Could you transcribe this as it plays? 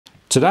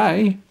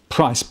Today,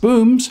 price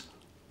booms,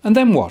 and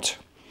then what?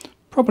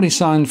 Property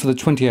signed for the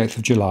 28th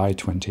of July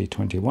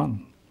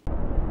 2021.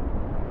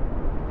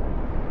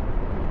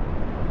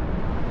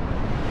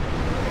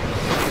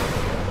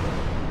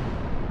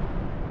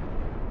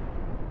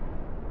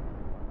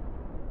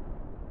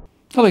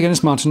 Hello again,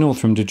 it's Martin North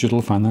from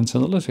Digital Finance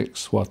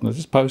Analytics. Welcome to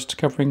this post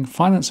covering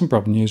finance and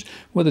property news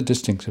with a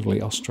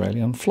distinctively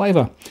Australian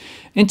flavour.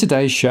 In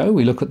today's show,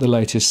 we look at the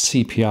latest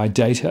CPI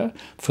data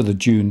for the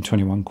June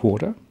 21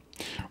 quarter,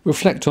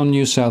 reflect on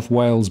New South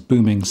Wales'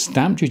 booming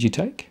stamp duty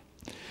take,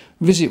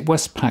 visit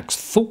Westpac's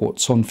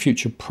thoughts on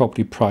future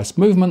property price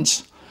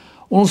movements,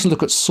 also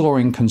look at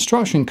soaring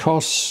construction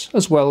costs,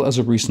 as well as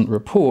a recent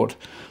report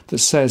that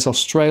says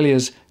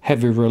Australia's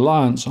heavy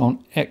reliance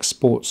on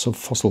exports of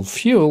fossil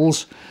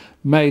fuels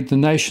made the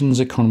nation's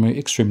economy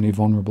extremely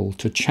vulnerable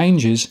to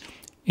changes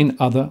in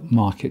other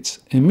markets'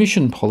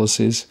 emission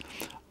policies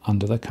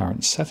under the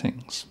current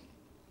settings.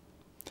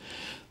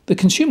 The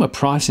Consumer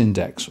Price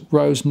Index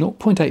rose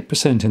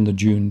 0.8% in the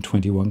June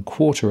 21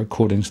 quarter,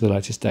 according to the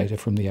latest data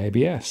from the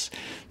ABS.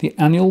 The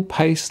annual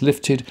pace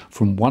lifted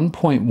from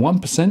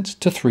 1.1%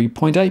 to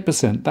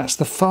 3.8%. That's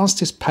the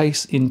fastest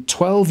pace in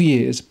 12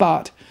 years,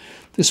 but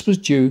this was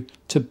due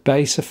to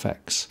base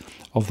effects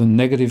of the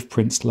negative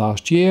prints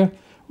last year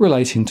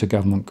relating to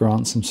government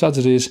grants and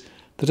subsidies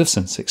that have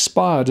since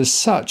expired. As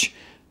such,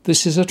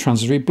 this is a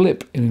transitory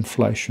blip in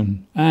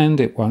inflation, and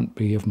it won't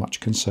be of much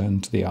concern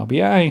to the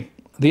RBA.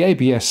 The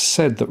ABS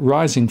said that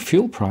rising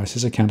fuel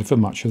prices accounted for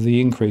much of the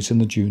increase in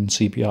the June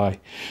CPI,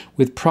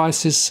 with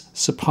prices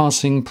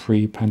surpassing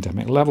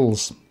pre-pandemic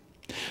levels.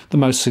 The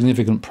most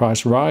significant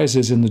price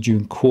rises in the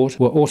June quarter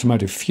were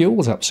automotive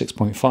fuels up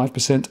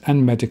 6.5%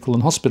 and medical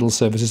and hospital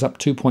services up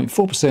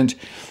 2.4%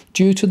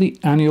 due to the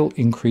annual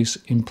increase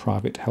in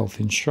private health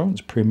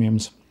insurance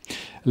premiums.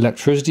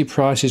 Electricity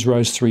prices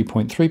rose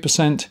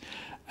 3.3%,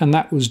 and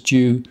that was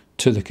due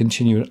to the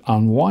continued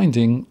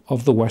unwinding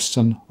of the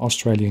Western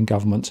Australian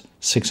government's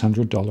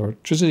 $600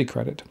 electricity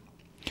credit.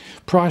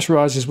 Price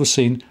rises were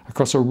seen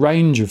across a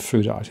range of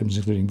food items,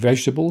 including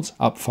vegetables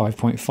up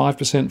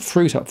 5.5%,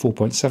 fruit up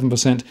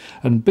 4.7%,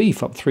 and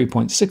beef up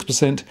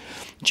 3.6%,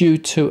 due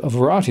to a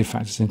variety of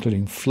factors,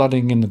 including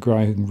flooding in the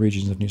growing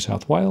regions of New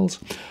South Wales,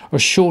 a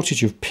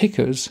shortage of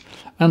pickers,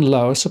 and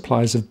lower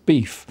supplies of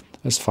beef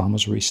as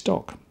farmers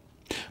restock.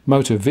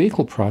 Motor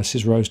vehicle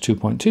prices rose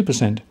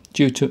 2.2%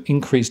 due to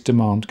increased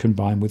demand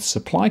combined with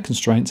supply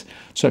constraints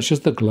such as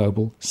the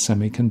global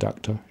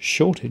semiconductor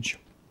shortage.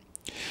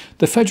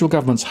 The federal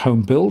government's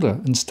home builder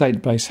and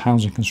state-based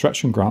housing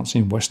construction grants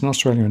in Western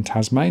Australia and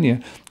Tasmania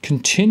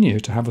continue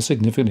to have a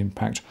significant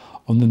impact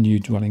on the new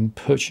dwelling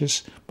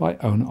purchase by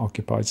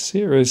owner-occupied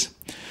series.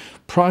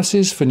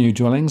 Prices for new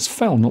dwellings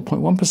fell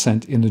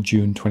 0.1% in the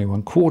June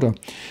 21 quarter.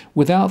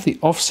 Without the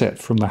offset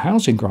from the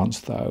housing grants,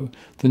 though,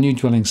 the new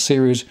dwelling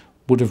series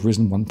would have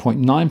risen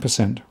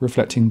 1.9%,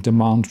 reflecting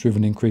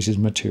demand-driven increases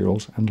in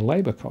materials and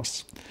labour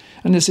costs.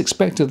 And it's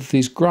expected that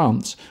these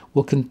grants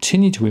will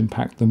continue to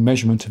impact the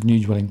measurement of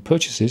new dwelling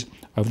purchases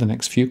over the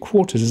next few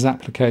quarters as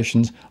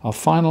applications are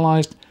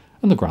finalised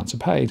and the grants are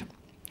paid.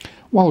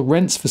 While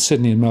rents for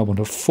Sydney and Melbourne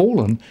have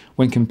fallen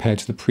when compared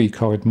to the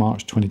pre-COVID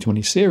March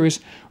 2020 series,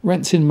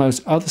 rents in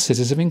most other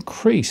cities have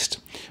increased,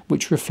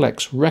 which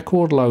reflects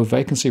record low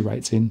vacancy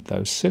rates in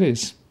those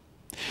cities.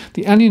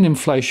 The annual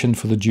inflation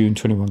for the June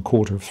 21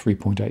 quarter of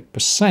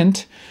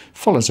 3.8%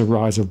 follows a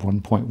rise of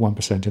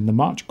 1.1% in the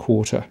March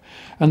quarter,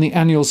 and the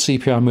annual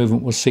CPI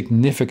movement was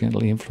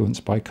significantly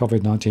influenced by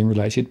COVID-19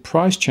 related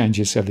price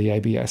changes, said the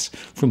ABS,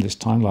 from this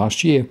time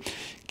last year.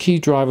 Key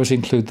drivers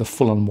include the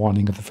full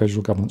unwinding of the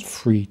federal government's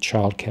free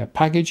childcare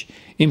package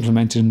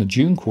implemented in the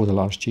June quarter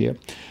last year,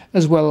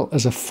 as well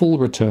as a full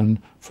return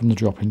from the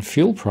drop in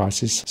fuel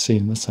prices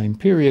seen in the same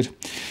period.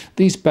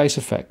 These base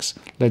effects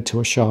led to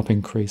a sharp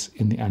increase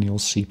in the annual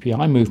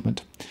CPI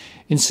movement.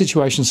 In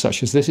situations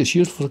such as this, it's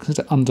useful to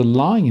consider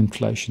underlying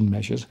inflation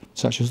measures,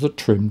 such as the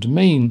trimmed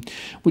mean,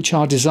 which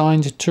are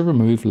designed to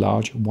remove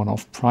large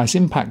one-off price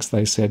impacts,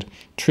 they said.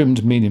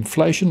 Trimmed mean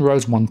inflation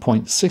rose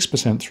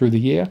 1.6% through the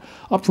year,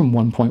 up from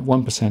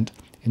 1.1%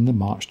 in the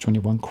March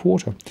 21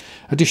 quarter.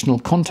 Additional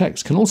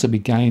context can also be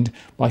gained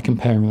by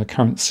comparing the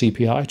current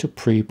CPI to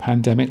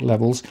pre-pandemic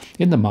levels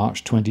in the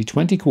March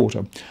 2020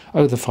 quarter.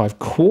 Over the 5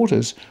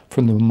 quarters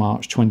from the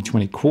March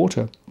 2020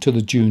 quarter to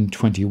the June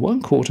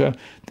 21 quarter,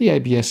 the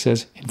ABS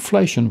says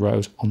inflation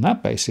rose on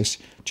that basis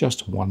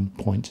just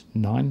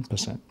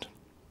 1.9%.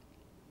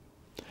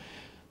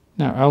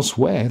 Now,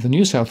 elsewhere, the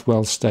New South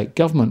Wales state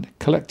government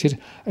collected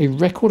a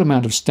record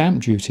amount of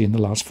stamp duty in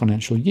the last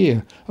financial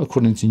year,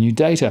 according to new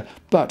data,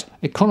 but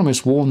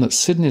economists warn that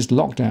Sydney's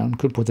lockdown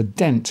could put a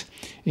dent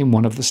in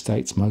one of the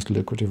state's most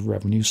lucrative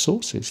revenue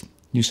sources.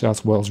 New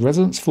South Wales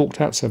residents forked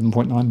out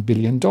 $7.9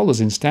 billion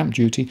in stamp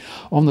duty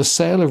on the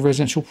sale of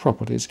residential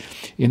properties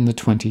in the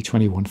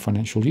 2021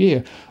 financial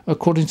year,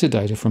 according to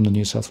data from the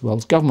New South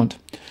Wales government,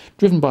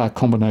 driven by a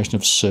combination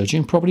of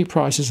surging property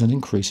prices and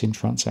increasing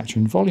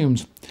transaction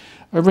volumes.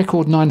 A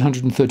record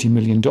 $930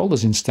 million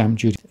in stamp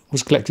duty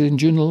was collected in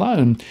June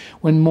alone,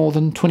 when more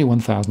than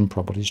 21,000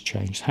 properties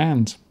changed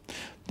hands.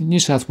 The New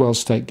South Wales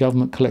state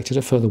government collected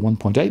a further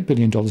 $1.8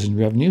 billion in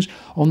revenues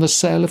on the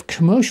sale of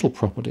commercial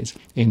properties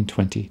in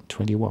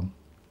 2021.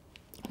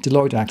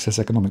 Deloitte Access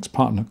Economics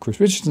partner Chris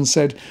Richardson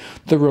said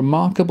the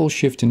remarkable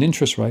shift in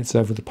interest rates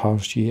over the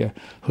past year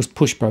has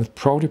pushed both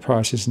property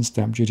prices and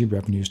stamp duty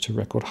revenues to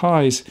record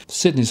highs.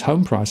 Sydney's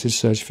home prices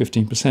surged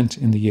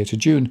 15% in the year to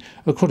June,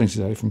 according to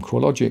data from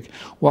CoreLogic,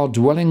 while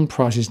dwelling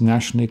prices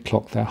nationally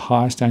clocked their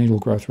highest annual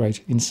growth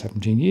rate in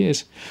 17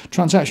 years.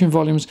 Transaction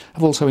volumes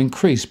have also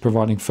increased,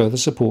 providing further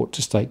support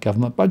to state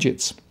government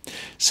budgets.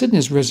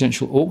 Sydney's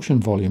residential auction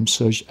volume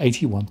surged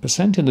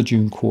 81% in the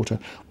June quarter,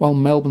 while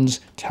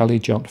Melbourne's tally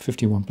jumped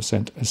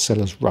 51% as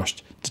sellers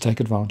rushed to take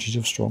advantage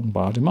of strong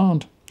buyer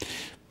demand.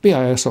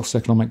 BIS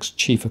Economics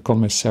chief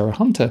economist Sarah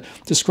Hunter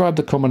described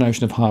the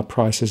combination of higher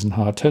prices and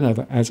higher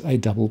turnover as a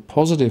double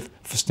positive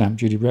for stamp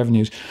duty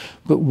revenues,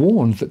 but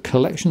warned that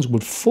collections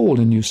would fall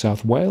in New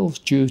South Wales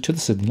due to the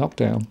Sydney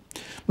lockdown.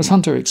 Ms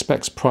Hunter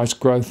expects price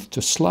growth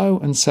to slow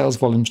and sales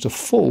volumes to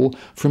fall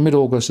from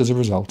mid-August as a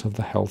result of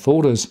the health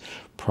orders.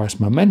 Price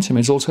momentum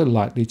is also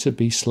likely to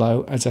be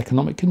slow as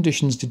economic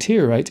conditions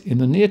deteriorate in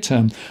the near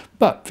term,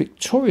 but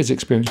Victoria's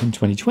experience in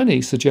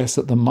 2020 suggests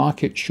that the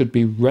market should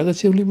be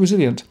relatively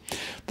resilient.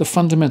 The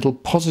fundamental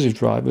positive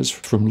drivers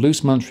from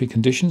loose monetary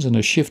conditions and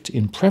a shift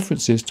in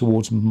preferences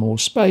towards more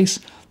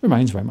space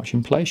remains very much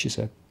in place, she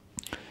said.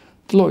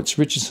 Deloitte's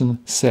Richardson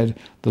said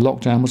the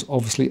lockdown was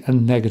obviously a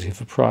negative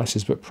for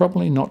prices, but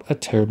probably not a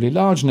terribly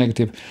large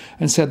negative,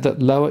 and said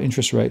that lower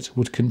interest rates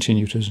would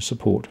continue to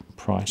support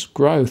price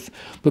growth.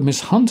 But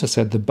Ms Hunter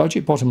said the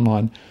budget bottom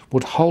line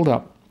would hold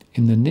up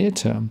in the near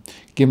term,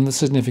 given the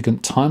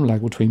significant time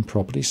lag between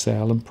property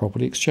sale and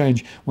property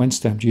exchange when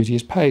stamp duty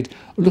is paid.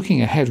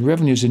 Looking ahead,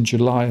 revenues in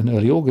July and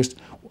early August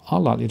are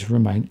likely to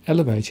remain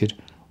elevated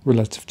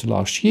relative to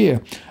last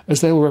year, as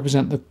they will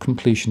represent the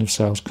completion of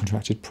sales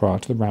contracted prior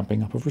to the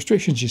ramping up of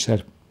restrictions, she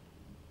said.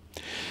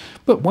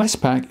 But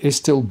Westpac is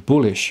still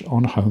bullish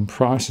on home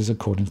prices,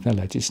 according to their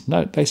latest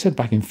note. They said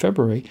back in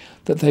February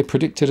that they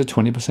predicted a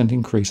 20%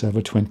 increase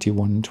over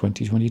 2021 and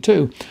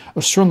 2022.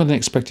 A stronger than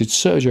expected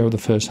surge over the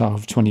first half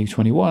of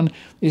 2021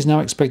 is now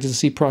expected to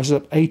see prices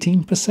up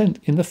 18%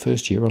 in the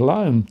first year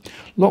alone.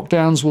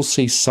 Lockdowns will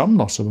see some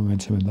loss of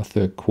momentum in the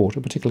third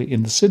quarter, particularly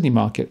in the Sydney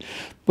market,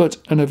 but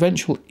an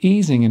eventual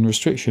easing in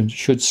restrictions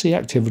should see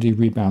activity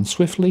rebound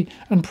swiftly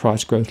and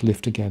price growth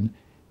lift again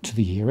to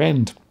the year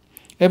end.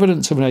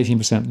 Evidence of an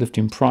 18% lift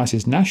in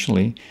prices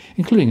nationally,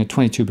 including a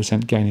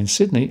 22% gain in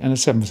Sydney and a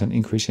 7%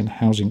 increase in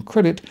housing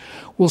credit,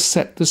 will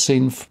set the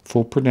scene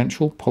for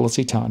prudential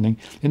policy tightening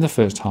in the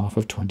first half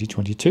of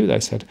 2022, they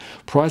said.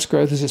 Price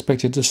growth is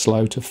expected to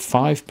slow to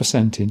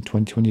 5% in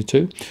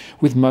 2022,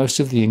 with most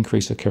of the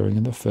increase occurring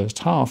in the first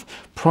half.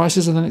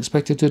 Prices are then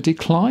expected to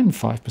decline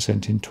 5%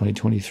 in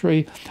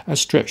 2023,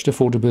 as stretched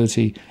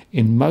affordability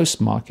in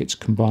most markets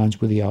combines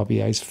with the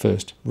RBA's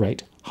first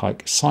rate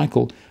hike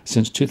cycle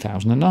since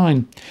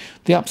 2009.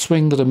 The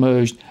upswing that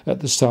emerged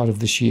at the start of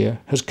this year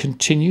has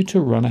continued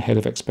to run ahead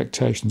of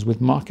expectations,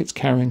 with markets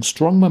carrying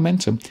strong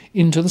momentum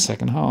into the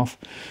second half.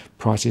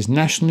 Prices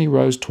nationally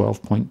rose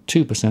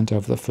 12.2%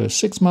 over the first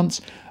 6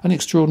 months, an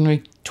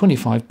extraordinary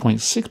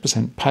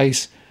 25.6%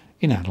 pace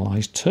in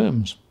analysed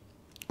terms.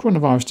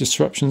 Coronavirus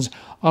disruptions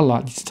are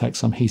likely to take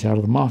some heat out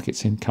of the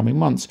markets in coming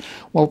months.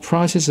 While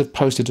prices have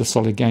posted a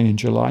solid gain in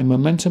July,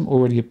 momentum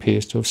already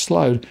appears to have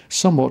slowed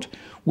somewhat,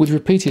 with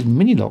repeated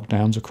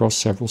mini-lockdowns across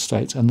several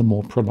states and the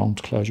more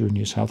prolonged closure in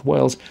New South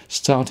Wales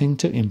starting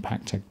to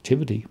impact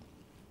activity.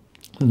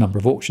 The number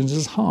of auctions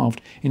has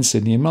halved in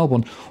Sydney and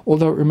Melbourne,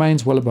 although it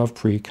remains well above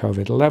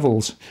pre-COVID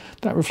levels.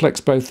 That reflects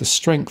both the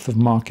strength of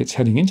markets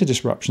heading into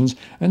disruptions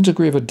and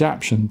degree of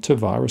adaptation to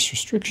virus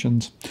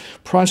restrictions.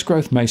 Price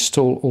growth may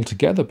stall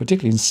altogether,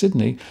 particularly in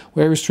Sydney,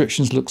 where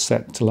restrictions look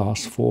set to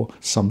last for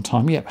some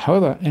time yet.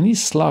 However, any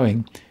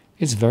slowing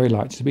is very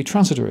likely to be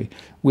transitory,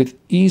 with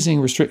easing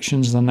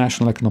restrictions and the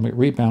national economic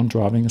rebound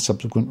driving a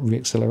subsequent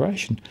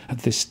re-acceleration. At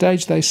this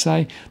stage, they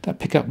say, that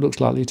pickup looks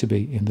likely to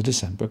be in the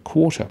December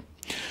quarter.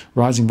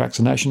 Rising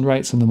vaccination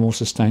rates and the more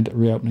sustained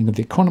reopening of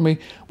the economy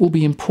will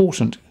be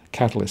important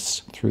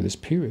catalysts through this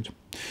period.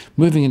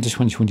 Moving into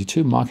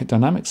 2022, market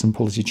dynamics and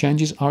policy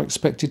changes are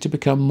expected to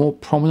become more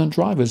prominent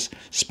drivers.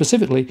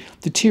 Specifically,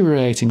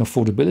 deteriorating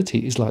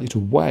affordability is likely to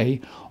weigh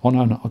on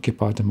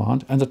owner-occupier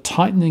demand, and a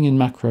tightening in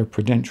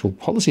macro-prudential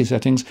policy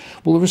settings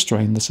will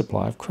restrain the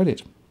supply of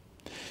credit.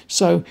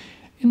 So,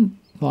 in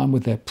line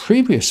with their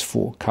previous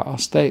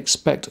forecast, they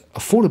expect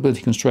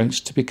affordability constraints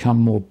to become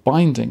more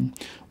binding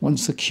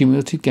once the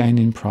cumulative gain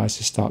in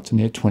prices start to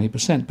near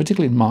 20%,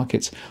 particularly in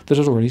markets that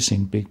had already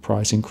seen big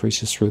price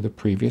increases through the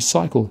previous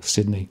cycle,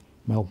 Sydney,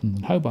 Melbourne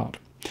and Hobart.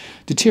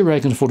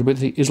 Deteriorating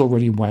affordability is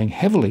already weighing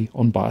heavily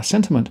on buyer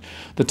sentiment.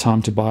 The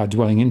time to buy a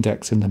dwelling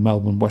index in the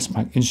Melbourne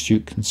Westpac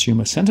Institute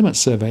Consumer Sentiment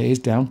Survey is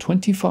down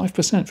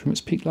 25% from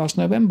its peak last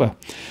November.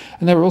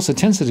 And there are also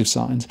tentative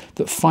signs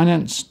that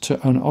finance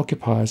to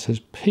owner-occupiers has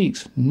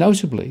peaked.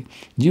 Notably,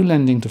 new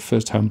lending to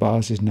first home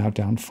buyers is now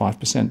down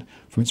 5%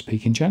 from its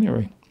peak in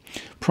January.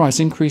 Price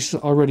increases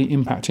are already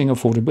impacting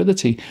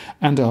affordability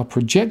and are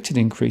projected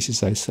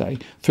increases, they say,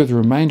 through the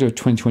remainder of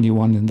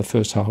 2021 and the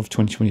first half of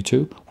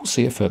 2022 will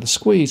see a further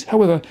squeeze.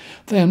 However,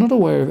 they are not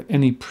aware of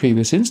any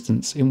previous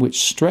instance in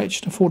which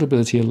stretched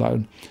affordability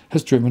alone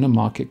has driven a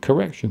market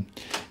correction.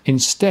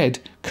 Instead,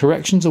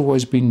 corrections have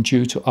always been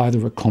due to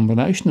either a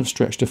combination of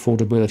stretched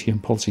affordability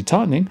and policy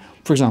tightening,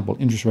 for example,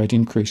 interest rate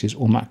increases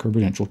or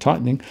macroprudential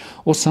tightening,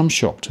 or some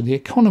shock to the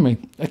economy.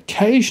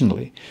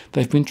 Occasionally,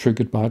 they've been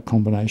triggered by a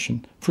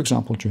combination, for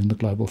example, during the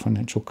global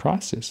financial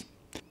crisis.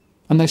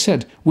 And they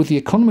said, with the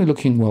economy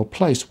looking well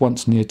placed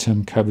once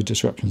near-term COVID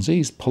disruptions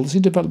ease, policy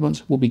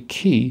developments will be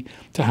key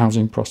to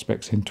housing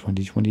prospects in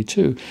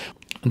 2022.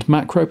 And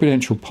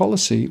macroprudential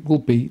policy will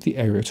be the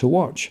area to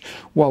watch.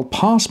 While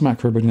past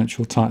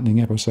macroprudential tightening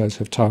episodes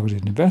have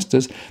targeted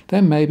investors,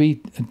 there may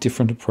be a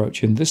different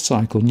approach in this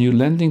cycle. New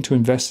lending to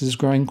investors is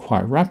growing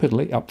quite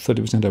rapidly, up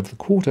 30% over the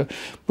quarter,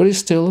 but is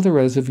still at a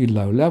relatively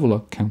low level,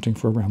 accounting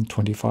for around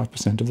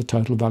 25% of the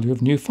total value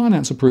of new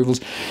finance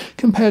approvals,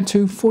 compared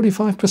to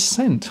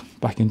 45%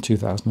 back in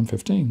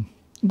 2015.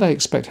 They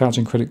expect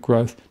housing credit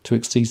growth to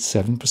exceed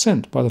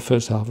 7% by the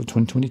first half of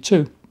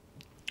 2022.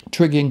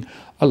 Triggering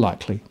a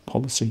likely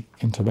policy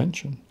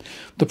intervention.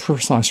 The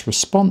precise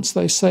response,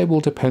 they say,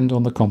 will depend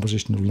on the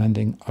composition of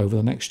lending over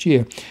the next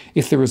year.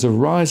 If there is a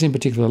rise in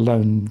particular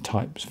loan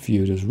types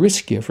viewed as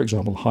riskier, for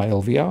example, high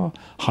LVR,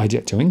 high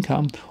debt to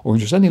income, or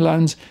interest-only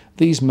loans,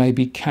 these may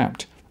be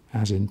capped,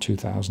 as in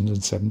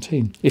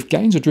 2017. If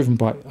gains are driven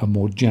by a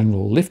more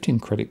general lift in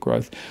credit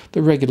growth,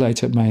 the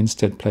regulator may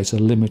instead place a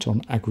limit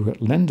on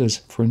aggregate lenders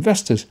for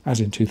investors,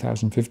 as in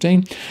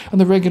 2015, and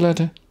the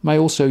regulator may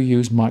also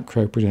use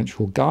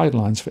microprudential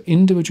guidelines for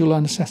individual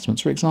loan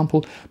assessments, for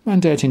example,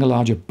 mandating a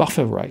larger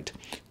buffer rate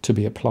to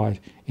be applied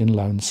in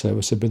loan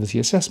serviceability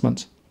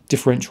assessments,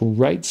 differential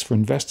rates for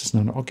investors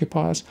and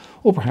owner-occupiers,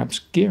 or perhaps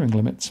gearing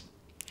limits.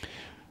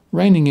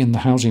 Reining in the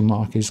housing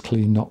market is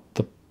clearly not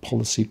the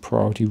policy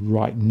priority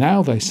right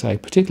now, they say,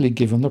 particularly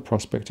given the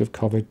prospect of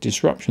COVID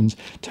disruptions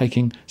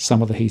taking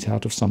some of the heat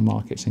out of some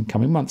markets in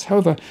coming months.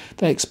 However,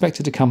 they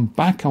expect it to come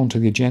back onto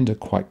the agenda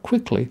quite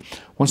quickly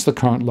once the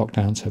current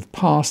lockdowns have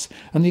passed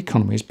and the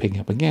economy is picking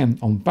up again.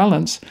 On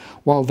balance,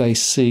 while they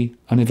see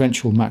an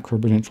eventual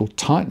macroprudential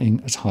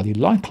tightening as highly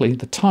likely,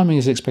 the timing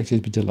is expected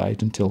to be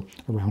delayed until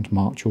around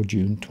March or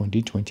June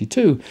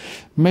 2022.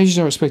 Measures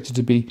are expected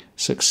to be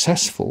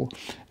successful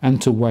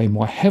and to weigh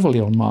more heavily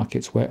on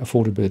markets where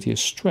affordability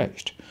is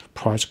stretched.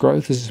 Price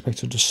growth is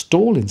expected to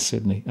stall in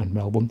Sydney and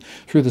Melbourne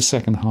through the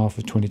second half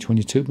of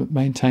 2022, but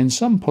maintain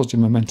some positive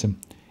momentum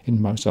in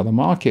most other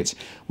markets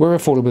where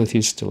affordability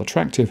is still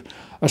attractive.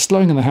 A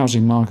slowing in the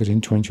housing market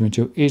in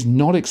 2022 is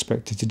not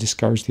expected to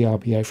discourage the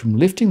RBA from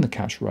lifting the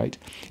cash rate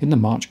in the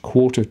March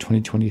quarter of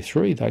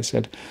 2023, they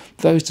said.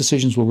 Those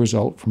decisions will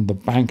result from the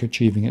bank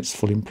achieving its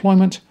full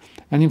employment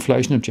and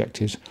inflation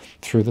objectives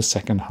through the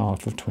second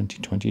half of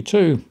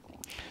 2022.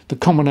 The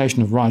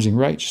combination of rising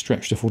rates,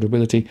 stretched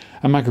affordability,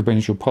 and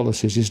macroprudential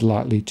policies is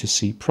likely to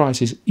see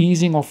prices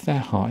easing off their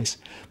highs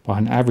by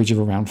an average of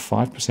around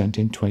 5%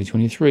 in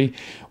 2023,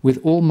 with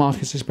all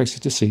markets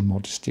expected to see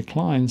modest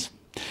declines.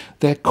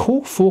 Their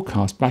core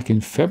forecast back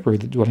in February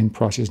that dwelling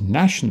prices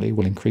nationally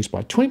will increase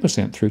by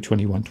 20% through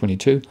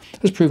 21-22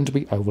 has proven to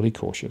be overly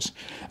cautious,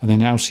 and they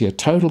now see a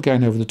total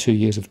gain over the 2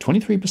 years of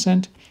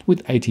 23%,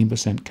 with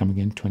 18% coming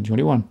in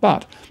 2021.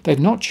 But they've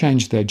not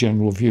changed their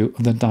general view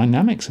of the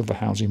dynamics of the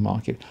housing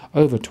market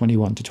over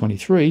 21 to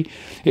 23.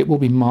 It will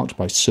be marked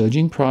by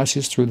surging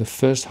prices through the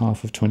first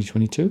half of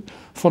 2022,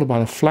 followed by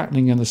a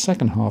flattening in the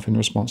second half in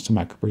response to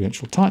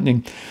macroprudential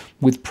tightening,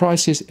 with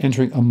prices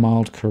entering a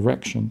mild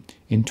correction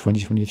in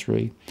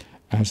 2023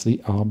 as the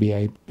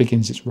RBA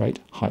begins its rate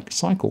hike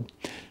cycle.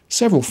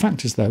 Several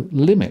factors, though,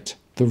 limit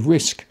the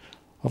risk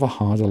of a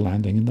harder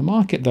landing in the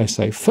market, they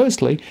say.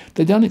 Firstly,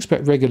 they don't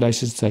expect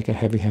regulators to take a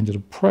heavy-handed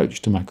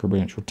approach to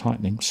macroprudential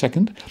tightening.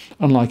 Second,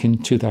 unlike in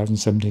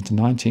 2017 to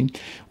 19,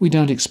 we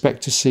don't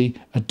expect to see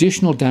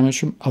additional damage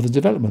from other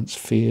developments.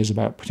 Fears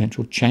about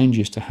potential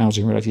changes to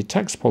housing-related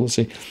tax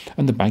policy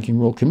and the Banking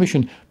Royal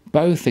Commission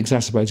both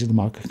exacerbated the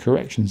market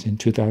corrections in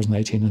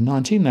 2018 and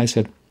 19, they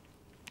said.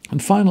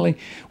 And finally,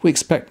 we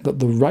expect that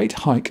the rate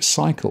hike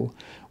cycle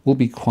will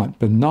be quite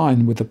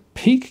benign, with a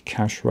peak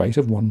cash rate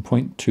of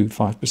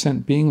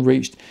 1.25% being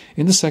reached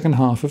in the second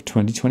half of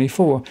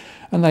 2024,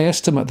 and they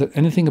estimate that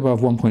anything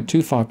above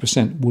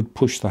 1.25% would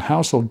push the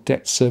household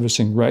debt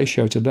servicing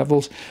ratio to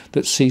levels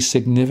that see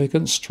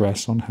significant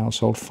stress on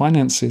household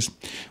finances.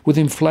 With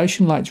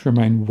inflation likely to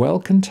remain well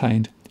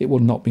contained, it will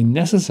not be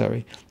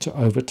necessary to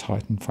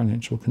over-tighten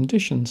financial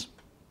conditions.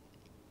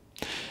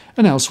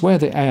 And elsewhere,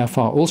 the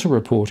AFR also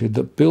reported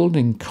that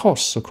building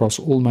costs across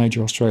all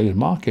major Australian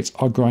markets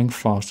are growing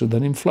faster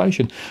than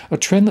inflation, a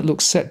trend that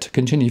looks set to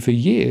continue for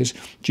years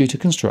due to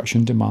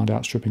construction demand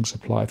outstripping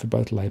supply for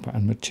both labour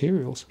and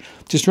materials.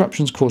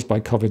 Disruptions caused by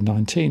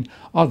COVID-19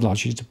 are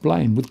largely to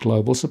blame, with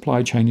global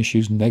supply chain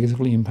issues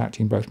negatively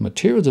impacting both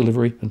material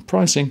delivery and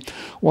pricing,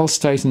 while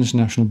state and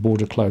international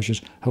border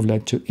closures have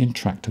led to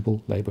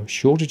intractable labour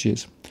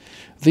shortages.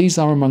 These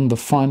are among the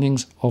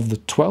findings of the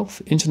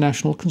 12th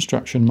International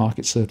Construction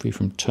Market Survey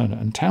from Turner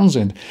and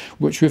Townsend,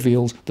 which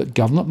reveals that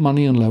government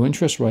money and low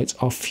interest rates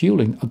are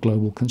fueling a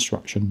global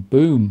construction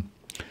boom.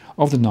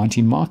 Of the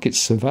 90 markets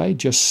surveyed,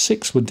 just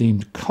 6 were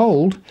deemed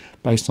cold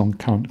based on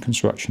current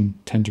construction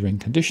tendering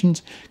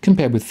conditions,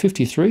 compared with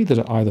 53 that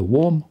are either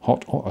warm,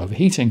 hot or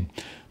overheating.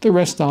 The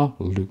rest are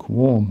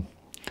lukewarm.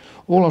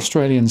 All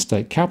Australian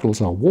state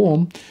capitals are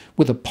warm,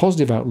 with a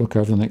positive outlook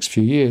over the next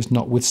few years,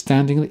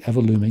 notwithstanding the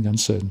ever-looming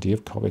uncertainty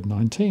of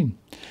COVID-19.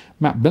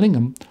 Matt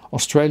Billingham,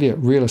 Australia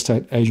real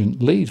estate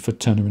agent lead for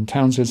Turner and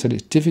Townsend, said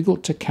it's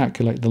difficult to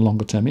calculate the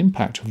longer-term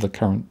impact of the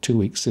current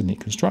 2-week Sydney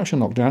construction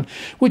lockdown,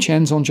 which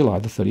ends on July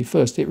the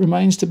 31st. It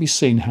remains to be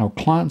seen how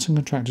clients and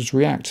contractors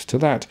react to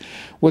that,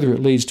 whether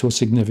it leads to a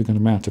significant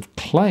amount of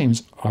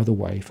claims either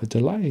way for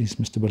delays,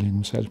 Mr.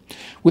 Billingham said.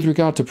 With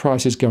regard to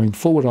prices going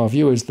forward, our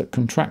view is that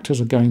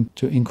contractors are going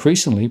to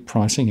increasingly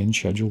pricing in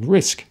scheduled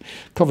risk.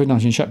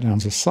 COVID-19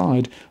 shutdowns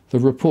aside, the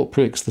report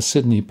predicts the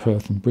Sydney,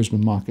 Perth and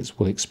Brisbane markets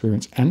will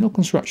experience annual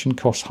construction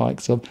cost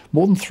hikes of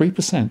more than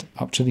 3%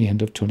 up to the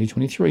end of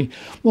 2023,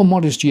 while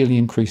modest yearly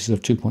increases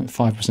of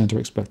 2.5% are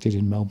expected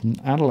in Melbourne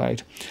and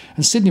Adelaide.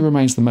 And Sydney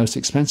remains the most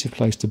expensive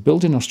place to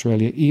build in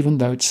Australia, even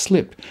though it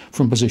slipped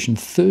from position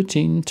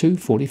 13 to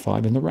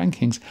 45 in the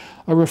rankings,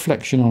 a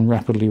reflection on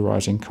rapidly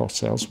rising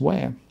costs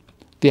elsewhere.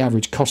 The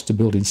average cost to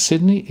build in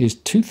Sydney is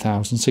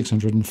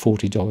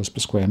 $2,640 per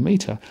square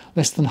metre,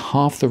 less than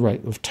half the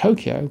rate of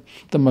Tokyo,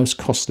 the most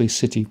costly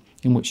city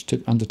in which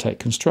to undertake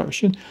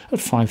construction, at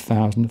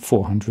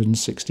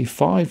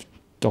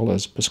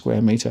 $5,465 per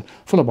square metre,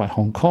 followed by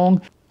Hong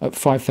Kong at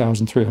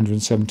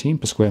 $5,317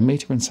 per square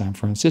metre, and San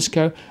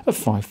Francisco at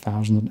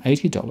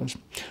 $5,080.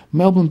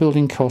 Melbourne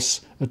building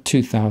costs at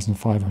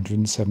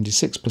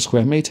 $2,576 per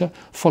square metre,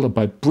 followed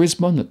by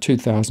Brisbane at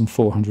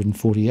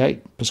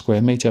 $2,448 per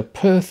square metre,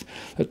 Perth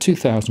at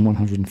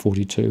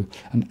 $2,142,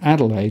 and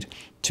Adelaide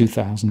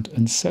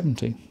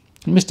 $2,070.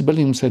 And Mr.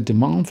 Billingham said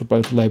demand for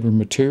both labour and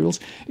materials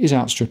is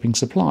outstripping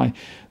supply.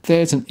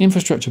 There's an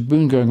infrastructure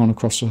boom going on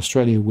across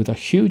Australia with a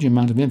huge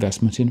amount of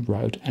investment in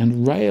road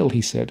and rail,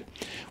 he said.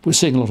 We're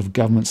seeing a lot of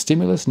government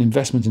stimulus and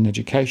investment in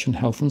education,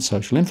 health and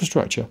social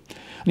infrastructure.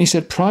 And he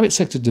said private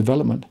sector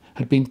development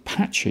had been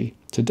patchy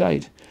to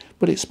date,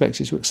 but expects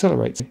it to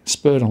accelerate,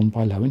 spurred on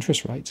by low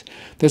interest rates.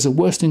 There's a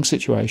worsening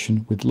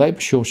situation with labour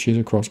shortages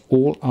across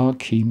all our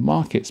key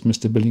markets,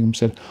 Mr. Billingham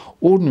said.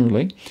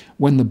 Ordinarily,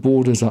 when the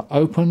borders are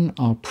open,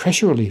 our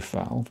pressure relief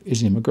valve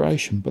is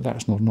immigration, but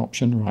that's not an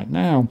option right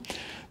now.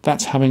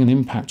 That's having an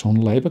impact on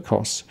labour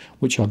costs,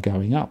 which are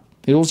going up.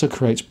 It also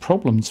creates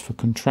problems for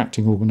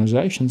contracting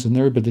organisations and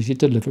their ability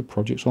to deliver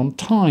projects on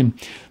time.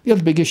 The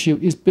other big issue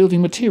is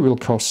building material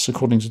costs.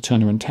 According to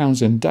Turner and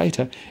Townsend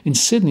data, in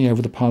Sydney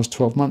over the past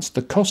 12 months,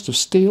 the cost of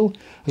steel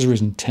has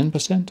risen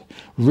 10%,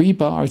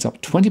 rebar is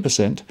up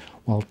 20%,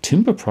 while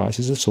timber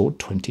prices have soared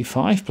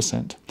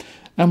 25%.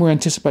 And we're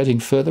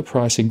anticipating further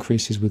price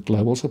increases with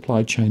global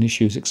supply chain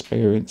issues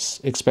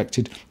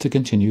expected to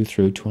continue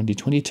through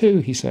 2022,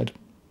 he said.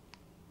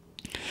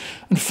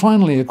 And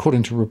finally,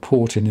 according to a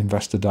report in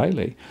Investor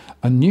Daily,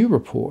 a new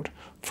report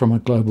from a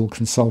global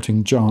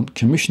consulting giant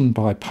commissioned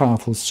by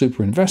powerful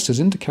super investors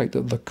indicate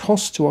that the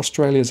cost to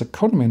Australia's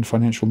economy and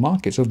financial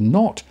markets of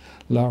not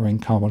lowering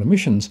carbon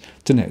emissions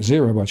to net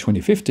zero by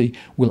 2050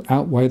 will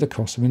outweigh the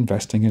cost of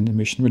investing in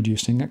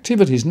emission-reducing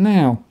activities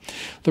now.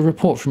 The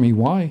report from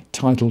EY,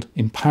 titled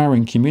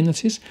Empowering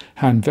Communities,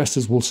 How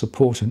Investors Will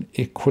Support an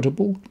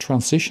Equitable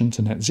Transition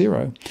to Net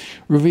Zero,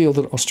 revealed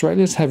that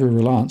Australia's heavy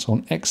reliance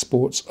on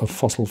exports of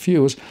fossil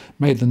fuels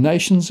made the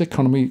nation's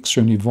economy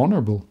extremely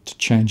vulnerable to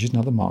changes in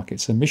other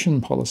markets'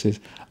 emission policies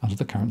under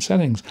the current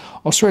settings.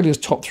 Australia's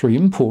top 3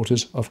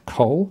 importers of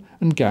coal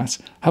and gas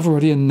have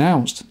already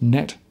announced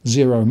net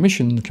zero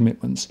emission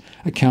commitments,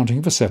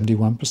 accounting for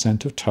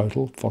 71% of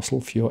total fossil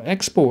fuel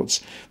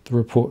exports, the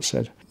report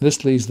said.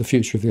 This leaves the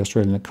future of the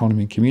Australian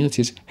economy and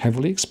communities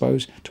heavily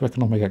exposed to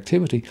economic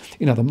activity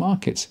in other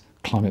markets,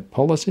 climate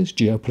policies,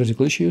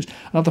 geopolitical issues,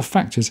 and other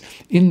factors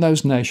in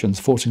those nations,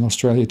 forcing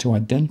Australia to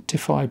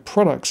identify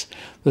products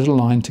that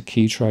align to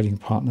key trading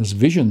partners'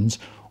 visions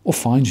or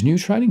find new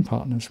trading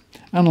partners.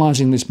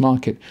 Analysing this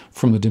market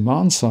from the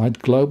demand side,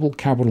 global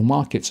capital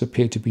markets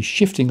appear to be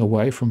shifting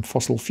away from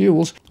fossil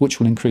fuels, which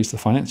will increase the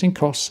financing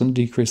costs and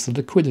decrease the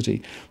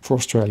liquidity for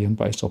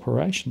Australian-based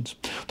operations.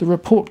 The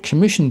report,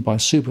 commissioned by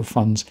super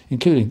funds,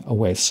 including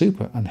Aware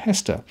Super and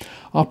Hester,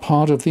 are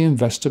part of the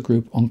investor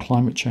group on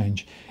climate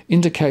change,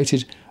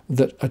 indicated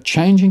that a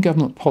change in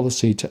government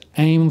policy to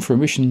aim for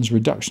emissions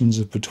reductions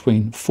of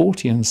between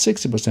 40 and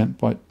 60%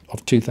 by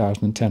of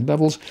 2010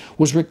 levels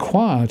was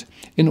required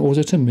in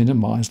order to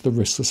minimise the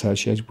risks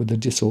associated with the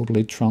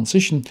disorderly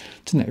transition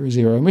to net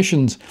zero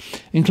emissions,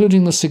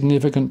 including the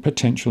significant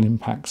potential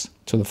impacts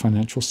to the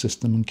financial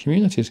system and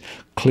communities.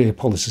 Clear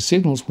policy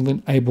signals will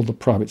enable the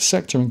private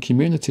sector and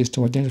communities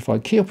to identify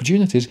key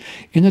opportunities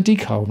in a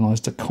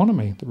decarbonised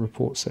economy, the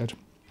report said.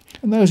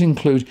 And those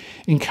include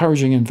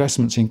encouraging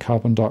investments in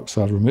carbon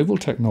dioxide removal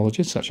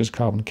technologies such as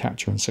carbon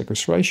capture and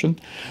sequestration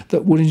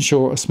that would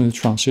ensure a smooth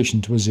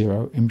transition to a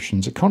zero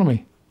emissions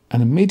economy.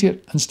 An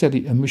immediate and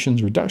steady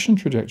emissions reduction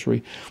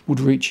trajectory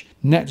would reach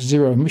net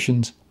zero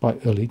emissions by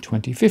early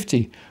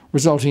 2050,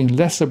 resulting in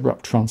less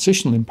abrupt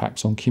transitional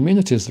impacts on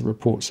communities, the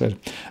report said.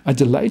 A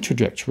delayed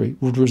trajectory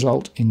would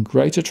result in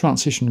greater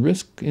transition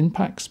risk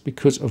impacts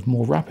because of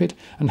more rapid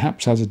and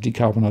haphazard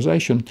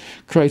decarbonisation,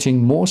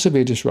 creating more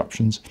severe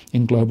disruptions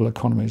in global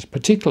economies,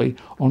 particularly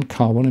on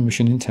carbon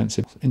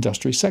emission-intensive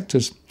industry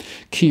sectors.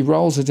 Key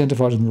roles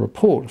identified in the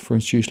report for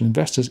institutional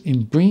investors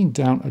in bringing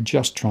down a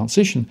just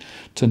transition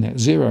to net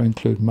zero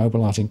include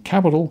mobilising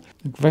capital,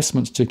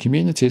 investments to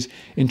communities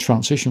in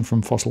transition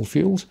from fossil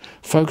fuels,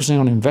 focusing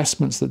on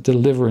investments that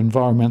deliver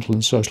environmental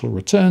and social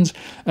returns,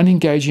 and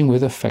engaging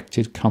with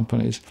affected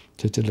companies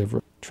to deliver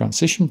a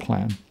transition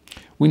plan.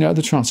 We know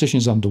the transition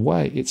is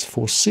underway, it's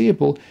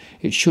foreseeable,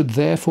 it should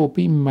therefore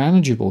be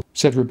manageable,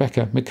 said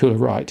Rebecca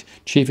McCullough-Wright,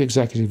 Chief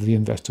Executive of the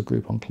Investor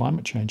Group on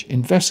Climate Change.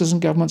 Investors and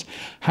governments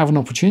have an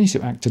opportunity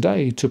to act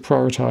today to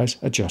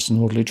prioritise a just and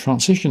orderly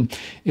transition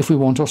if we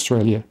want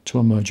Australia to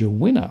emerge a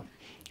winner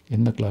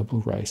in the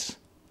global race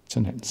to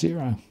net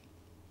zero.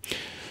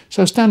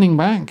 So standing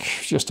back,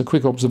 just a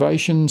quick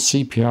observation,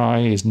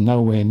 CPI is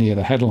nowhere near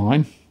the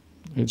headline.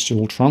 It's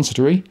all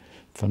transitory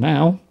for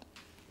now,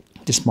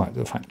 despite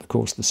the fact, of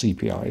course, the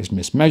CPI is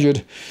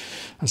mismeasured,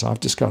 as I've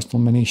discussed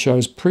on many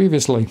shows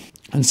previously.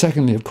 And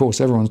secondly, of course,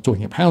 everyone's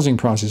talking about housing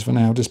prices for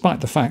now,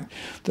 despite the fact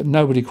that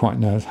nobody quite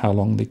knows how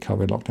long the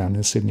COVID lockdown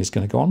in Sydney is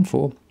going to go on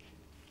for.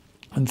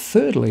 And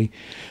thirdly,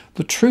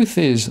 the truth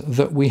is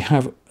that we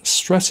have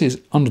stresses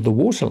under the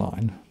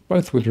waterline,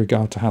 both with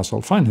regard to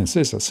household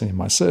finances, as seen in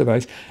my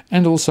surveys,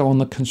 and also on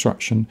the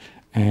construction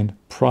and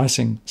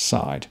pricing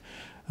side.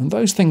 And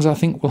those things, I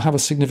think, will have a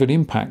significant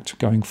impact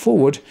going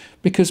forward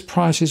because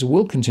prices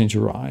will continue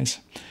to rise.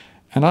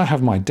 And I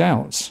have my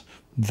doubts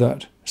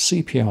that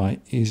CPI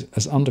is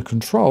as under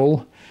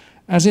control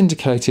as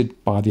indicated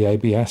by the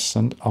ABS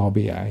and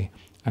RBA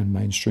and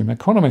mainstream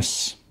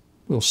economists.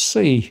 We'll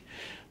see.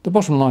 The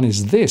bottom line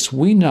is this: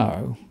 we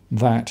know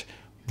that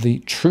the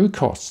true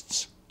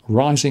costs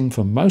rising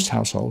for most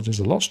households is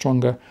a lot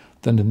stronger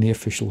than in the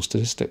official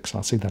statistics. I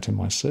see that in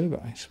my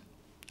surveys.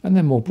 And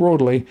then more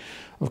broadly,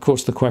 of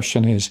course, the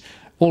question is,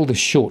 all this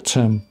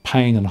short-term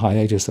pain and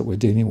hiatus that we're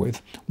dealing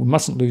with, we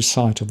mustn't lose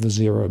sight of the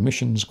zero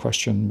emissions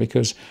question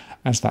because,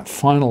 as that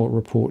final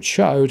report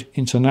showed,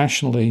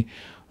 internationally,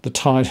 the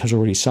tide has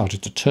already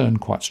started to turn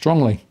quite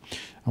strongly,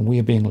 and we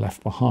are being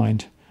left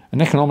behind.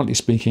 And economically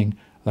speaking,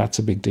 that's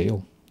a big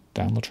deal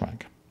down the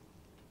track.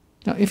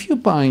 Now, if you're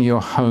buying your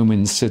home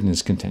in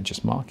Sydney's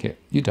contentious market,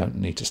 you don't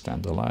need to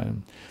stand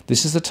alone.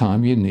 This is the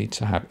time you need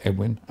to have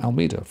Edwin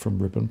Almeida from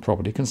Ribbon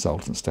Property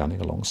Consultants standing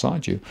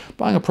alongside you.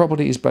 Buying a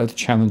property is both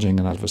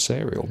challenging and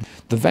adversarial.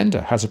 The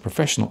vendor has a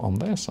professional on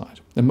their side.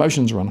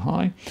 Emotions run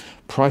high,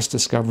 price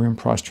discovery and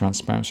price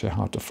transparency are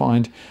hard to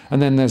find,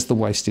 and then there's the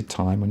wasted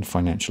time and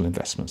financial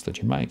investments that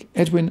you make.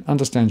 Edwin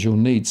understands your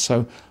needs,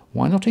 so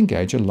why not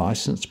engage a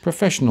licensed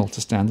professional to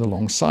stand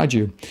alongside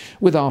you?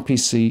 With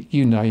RPC,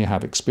 you know you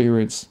have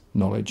experience,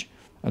 knowledge,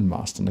 and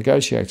master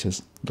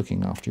negotiators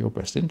looking after your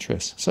best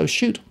interests. So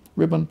shoot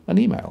Ribbon an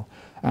email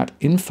at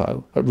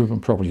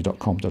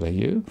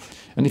info@ribbonproperty.com.au,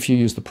 and if you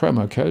use the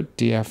promo code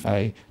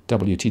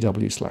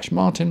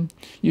DFAWTW/Martin,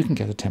 you can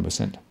get a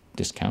 10%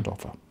 discount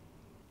offer.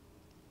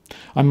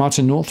 I'm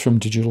Martin North from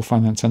Digital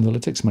Finance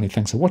Analytics. Many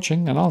thanks for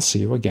watching, and I'll see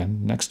you again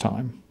next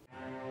time.